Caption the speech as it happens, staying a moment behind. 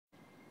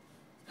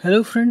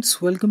Hello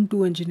friends, welcome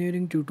to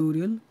engineering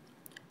tutorial.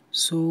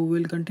 So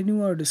we'll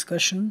continue our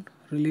discussion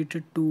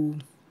related to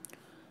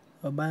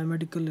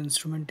biomedical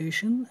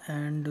instrumentation,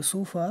 and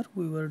so far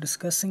we were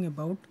discussing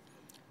about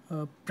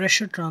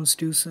pressure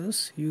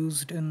transducers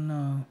used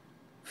in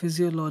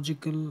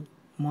physiological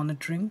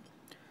monitoring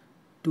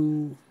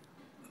to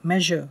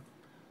measure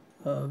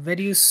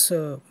various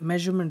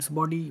measurements,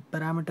 body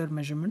parameter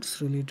measurements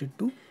related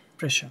to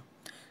pressure.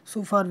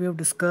 So far we have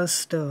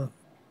discussed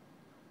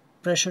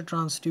pressure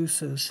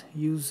transducers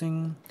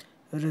using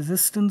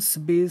resistance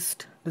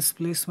based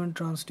displacement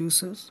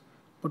transducers,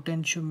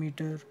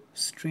 potentiometer,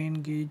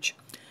 strain gauge,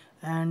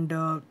 and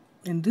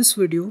in this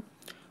video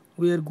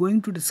we are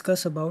going to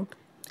discuss about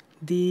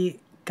the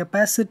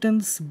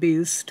capacitance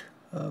based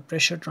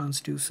pressure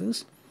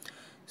transducers.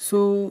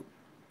 So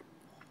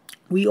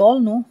we all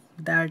know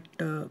that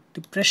the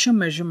pressure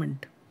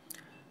measurement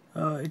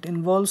it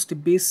involves the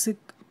basic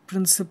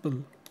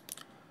principle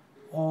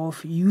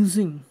of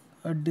using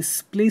a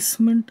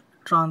displacement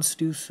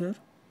transducer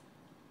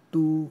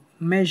to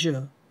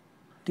measure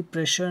the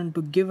pressure and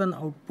to give an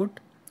output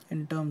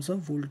in terms of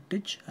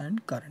voltage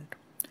and current.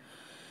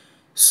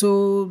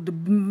 So the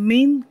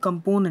main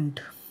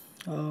component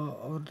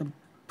or the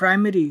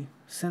primary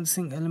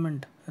sensing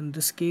element in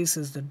this case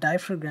is the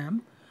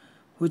diaphragm,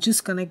 which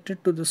is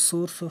connected to the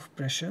source of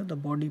pressure, the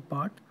body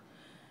part.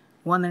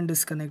 One end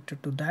is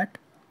connected to that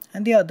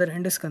and the other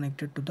end is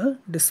connected to the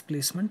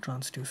displacement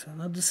transducer.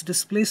 Now this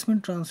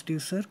displacement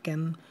transducer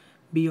can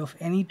be of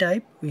any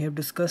type. We have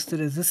discussed the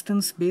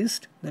resistance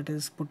based, that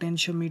is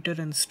potentiometer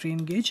and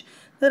strain gauge.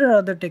 There are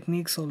other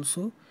techniques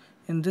also.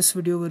 In this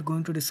video we are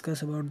going to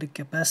discuss about the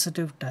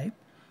capacitive type,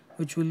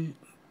 which will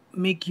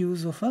make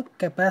use of a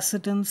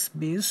capacitance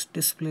based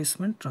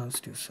displacement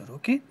transducer.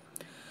 Okay,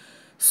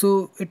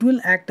 so it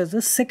will act as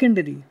a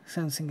secondary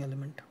sensing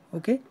element.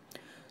 Okay,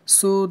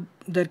 so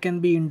there can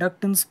be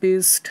inductance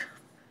based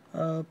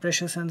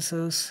pressure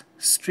sensors,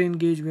 strain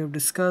gauge we have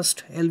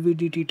discussed,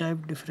 LVDT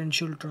type,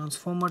 differential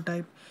transformer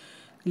type,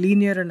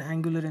 linear and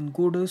angular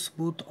encoders,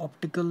 both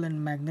optical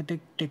and magnetic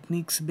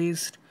techniques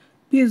based,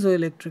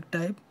 piezoelectric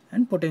type,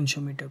 and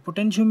potentiometer.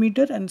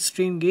 Potentiometer and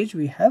strain gauge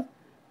we have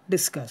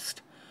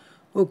discussed.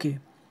 Okay,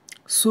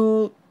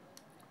 so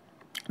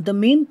the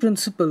main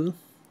principle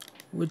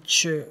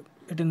which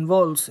it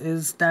involves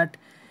is that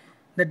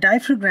the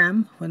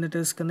diaphragm, when it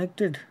is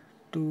connected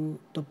to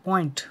the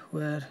point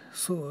where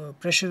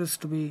pressure is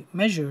to be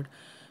measured,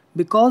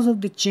 because of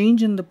the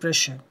change in the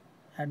pressure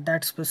at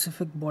that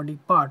specific body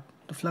part,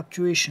 the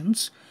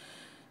fluctuations,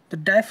 the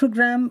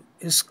diaphragm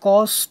is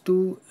caused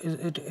to,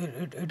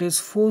 it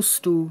is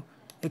forced to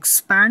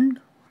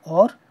expand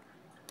or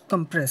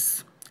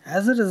compress,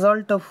 as a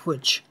result of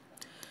which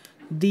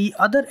the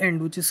other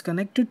end, which is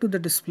connected to the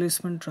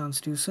displacement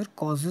transducer,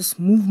 causes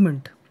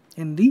movement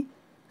in the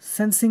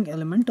sensing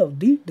element of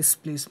the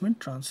displacement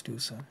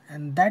transducer,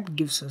 and that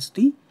gives us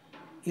the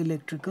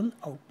electrical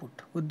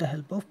output with the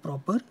help of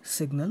proper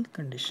signal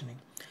conditioning.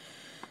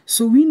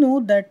 So we know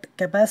that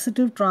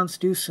capacitive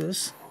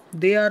transducers,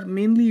 they are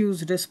mainly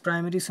used as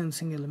primary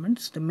sensing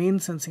elements, the main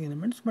sensing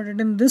elements, but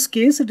in this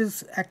case it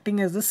is acting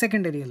as the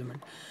secondary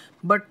element.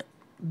 But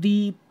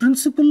the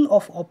principle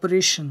of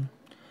operation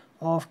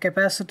of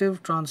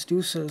capacitive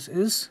transducers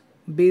is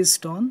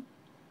based on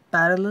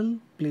parallel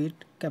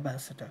plate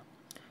capacitor.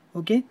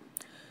 Okay,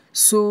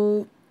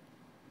 so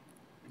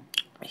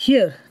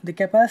here the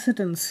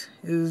capacitance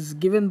is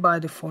given by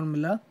the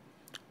formula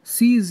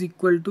C is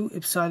equal to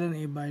epsilon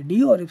A by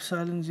D, or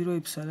epsilon 0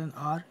 epsilon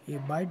R A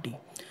by D,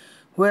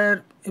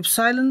 where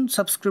epsilon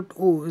subscript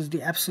O is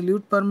the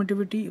absolute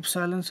permittivity,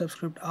 epsilon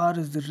subscript R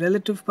is the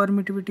relative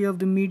permittivity of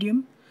the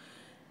medium,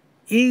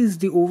 A is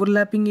the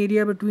overlapping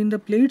area between the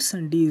plates,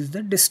 and D is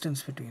the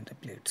distance between the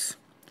plates.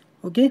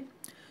 Okay,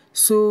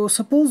 so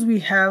suppose we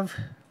have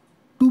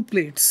two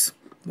plates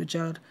which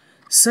are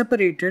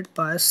separated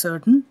by a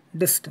certain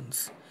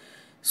distance.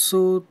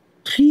 So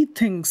three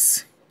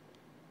things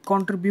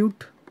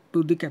contribute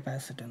to the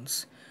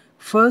capacitance.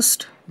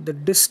 First, the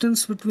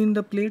distance between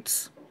the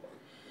plates.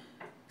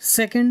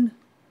 Second,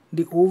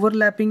 the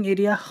overlapping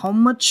area, how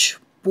much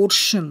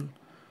portion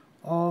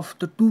of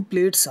the two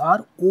plates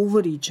are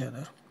over each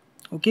other.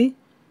 Okay,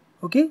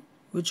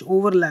 which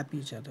overlap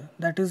each other.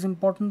 That is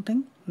important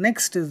thing.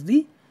 Next is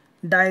the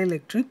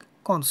dielectric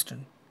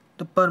constant,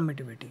 the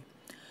permittivity.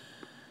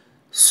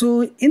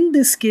 So in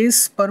this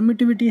case,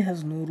 permittivity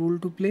has no role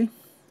to play.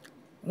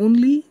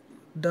 Only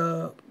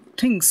the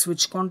things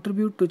which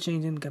contribute to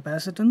change in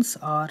capacitance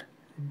are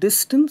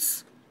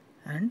distance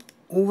and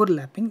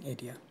overlapping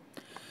area.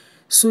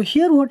 So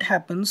here what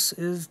happens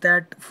is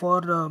that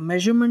for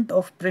measurement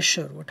of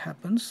pressure, what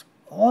happens,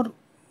 or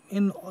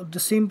in the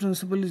same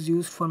principle is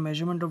used for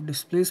measurement of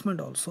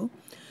displacement also,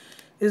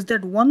 is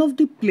that one of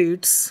the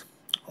plates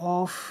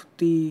of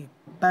the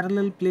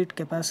parallel plate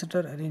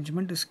capacitor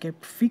arrangement is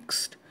kept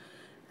fixed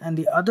and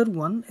the other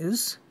one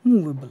is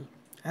movable,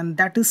 and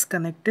that is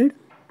connected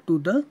to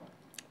the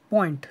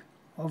point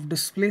of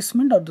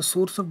displacement or the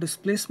source of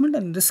displacement.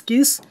 In this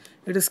case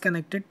it is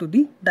connected to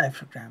the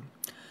diaphragm,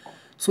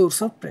 source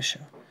of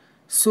pressure.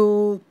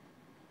 So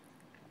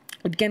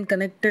it can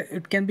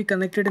be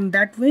connected in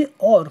that way,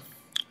 or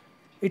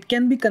it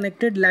can be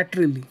connected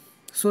laterally,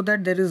 so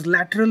that there is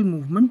lateral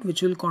movement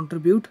which will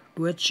contribute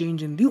to a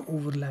change in the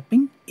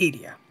overlapping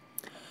area.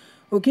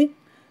 Okay,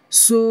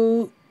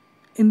 so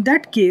in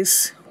that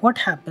case what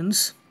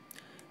happens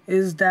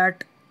is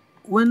that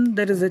when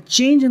there is a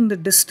change in the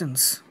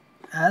distance,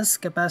 as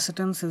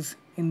capacitance is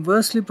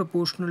inversely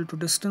proportional to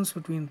distance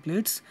between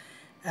plates,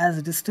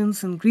 as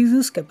distance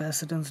increases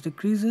capacitance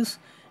decreases,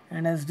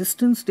 and as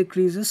distance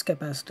decreases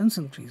capacitance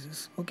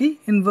increases. Okay,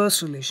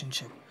 inverse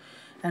relationship,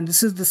 and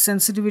this is the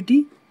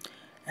sensitivity.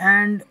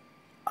 And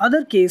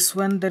other case,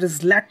 when there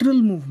is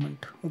lateral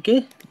movement,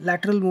 okay,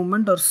 lateral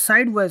movement or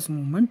sidewise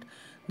movement,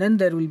 then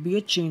there will be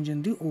a change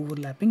in the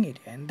overlapping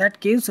area. In that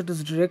case, it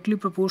is directly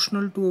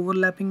proportional to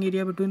overlapping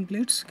area between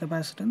plates,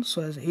 capacitance.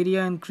 So as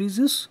area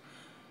increases,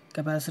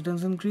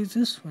 capacitance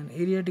increases. When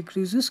area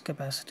decreases,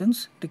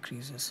 capacitance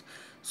decreases.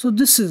 So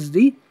this is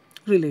the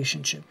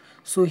relationship.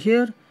 So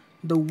here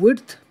the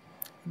width,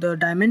 the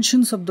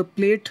dimensions of the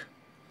plate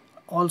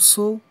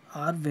also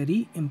are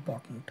very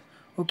important.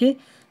 Okay,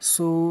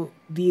 so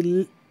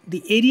the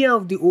area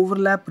of the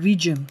overlap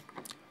region,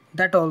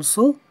 that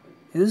also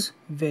is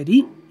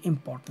very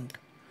important.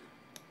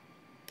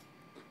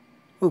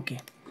 Okay,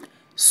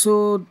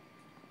 so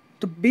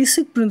the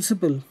basic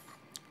principle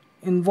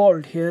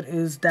involved here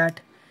is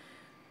that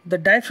the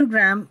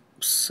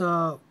diaphragm's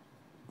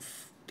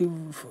the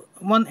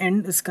one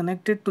end is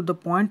connected to the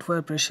point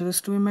where pressure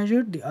is to be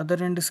measured, the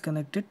other end is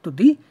connected to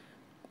the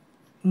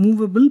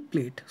movable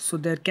plate. So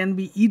there can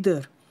be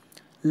either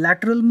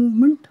lateral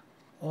movement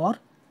or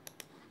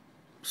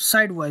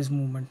sidewise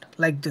movement,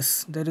 like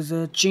this. There is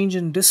a change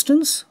in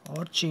distance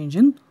or change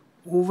in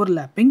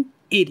overlapping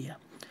area.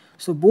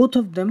 So both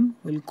of them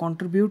will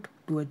contribute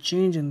to a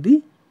change in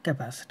the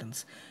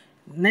capacitance.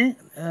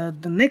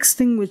 The next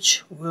thing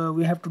which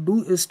we have to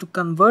do is to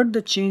convert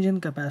the change in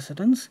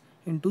capacitance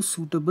into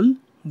suitable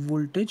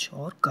voltage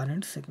or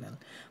current signal.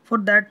 For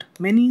that,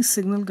 many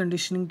signal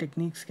conditioning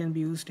techniques can be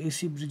used.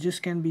 AC bridges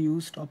can be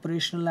used,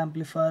 operational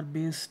amplifier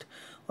based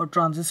or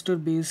transistor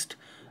based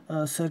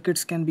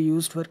circuits can be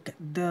used, where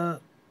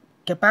the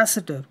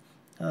capacitor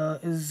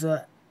is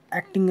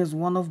acting as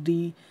one of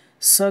the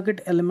circuit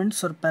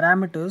elements or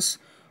parameters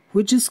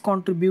which is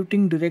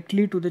contributing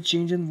directly to the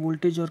change in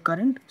voltage or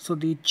current. So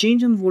the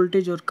change in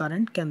voltage or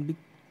current can be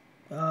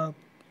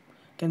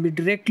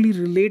directly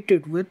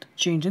related with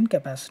change in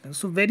capacitance.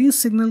 So various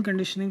signal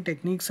conditioning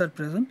techniques are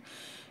present.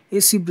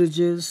 AC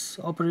bridges,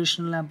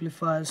 operational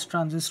amplifiers,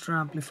 transistor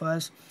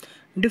amplifiers,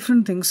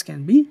 different things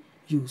can be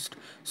used.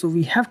 So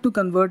we have to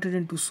convert it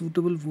into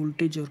suitable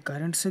voltage or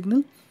current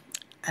signal,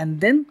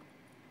 and then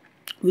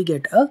we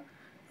get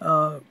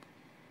a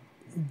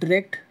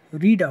direct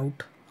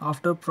readout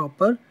after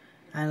proper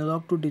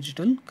analog to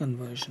digital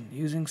conversion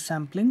using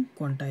sampling,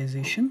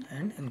 quantization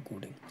and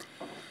encoding.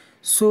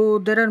 So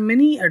there are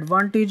many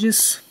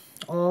advantages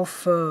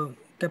of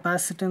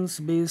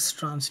capacitance based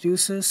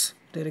transducers.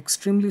 They're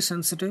extremely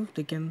sensitive.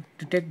 They can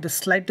detect the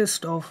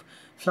slightest of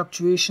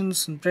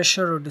fluctuations in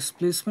pressure or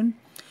displacement.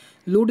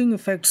 Loading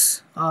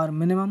effects are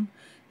minimum.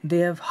 They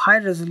have high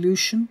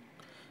resolution.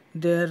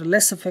 They are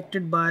less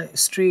affected by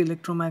stray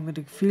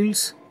electromagnetic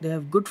fields. They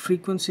have good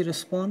frequency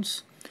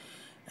response,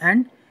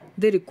 and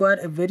they require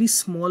a very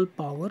small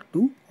power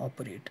to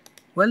operate.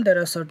 Well, there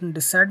are certain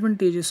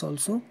disadvantages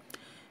also,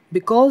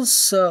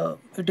 because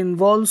it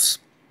involves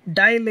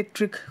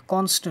dielectric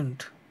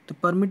constant. The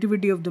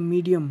permittivity of the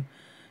medium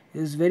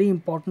is very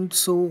important.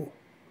 So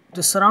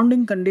the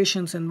surrounding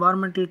conditions,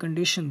 environmental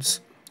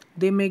conditions,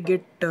 they may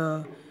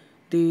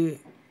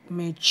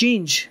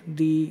change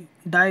the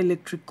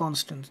dielectric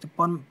constants, the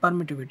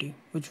permittivity,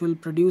 which will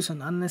produce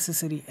an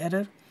unnecessary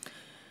error.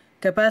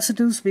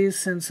 Capacitance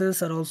based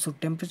sensors are also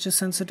temperature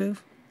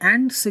sensitive,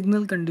 and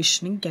signal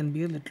conditioning can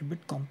be a little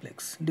bit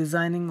complex.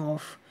 Designing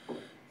of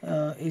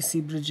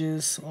AC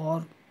bridges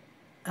or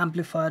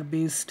amplifier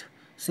based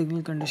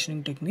signal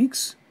conditioning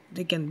techniques,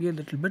 they can be a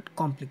little bit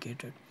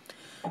complicated,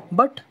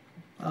 but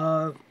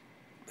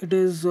it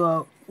is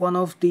one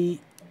of the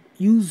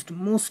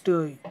most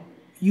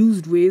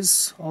used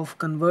ways of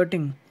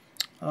converting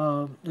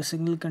the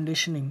signal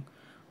conditioning,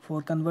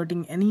 for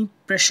converting any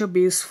pressure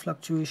based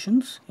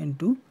fluctuations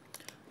into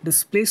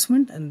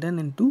displacement and then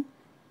into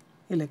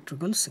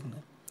electrical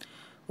signal.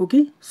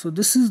 Okay, so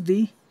this is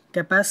the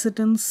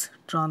capacitance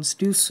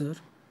transducer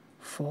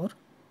for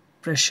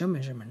pressure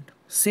measurement.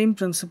 Same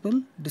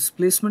principle,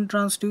 displacement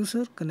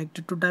transducer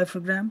connected to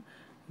diaphragm.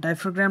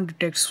 Diaphragm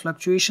detects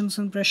fluctuations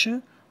in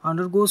pressure,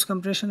 undergoes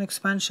compression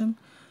expansion,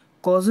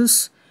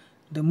 causes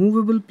the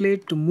movable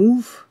plate to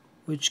move,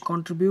 which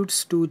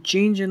contributes to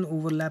change in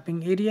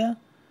overlapping area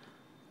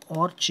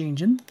or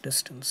change in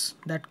distance.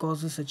 That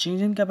causes a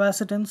change in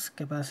capacitance.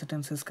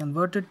 Capacitance is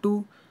converted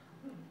to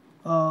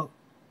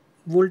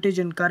voltage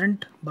and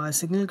current by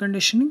signal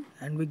conditioning,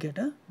 and we get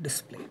a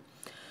display.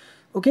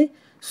 Okay,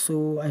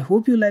 so I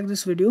hope you like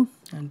this video,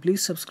 and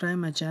please subscribe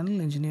my channel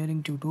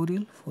Engineering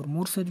Tutorial for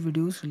more such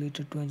videos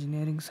related to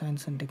engineering,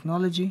 science and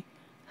technology.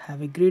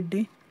 Have a great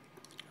day.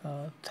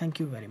 Thank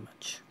you very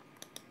much.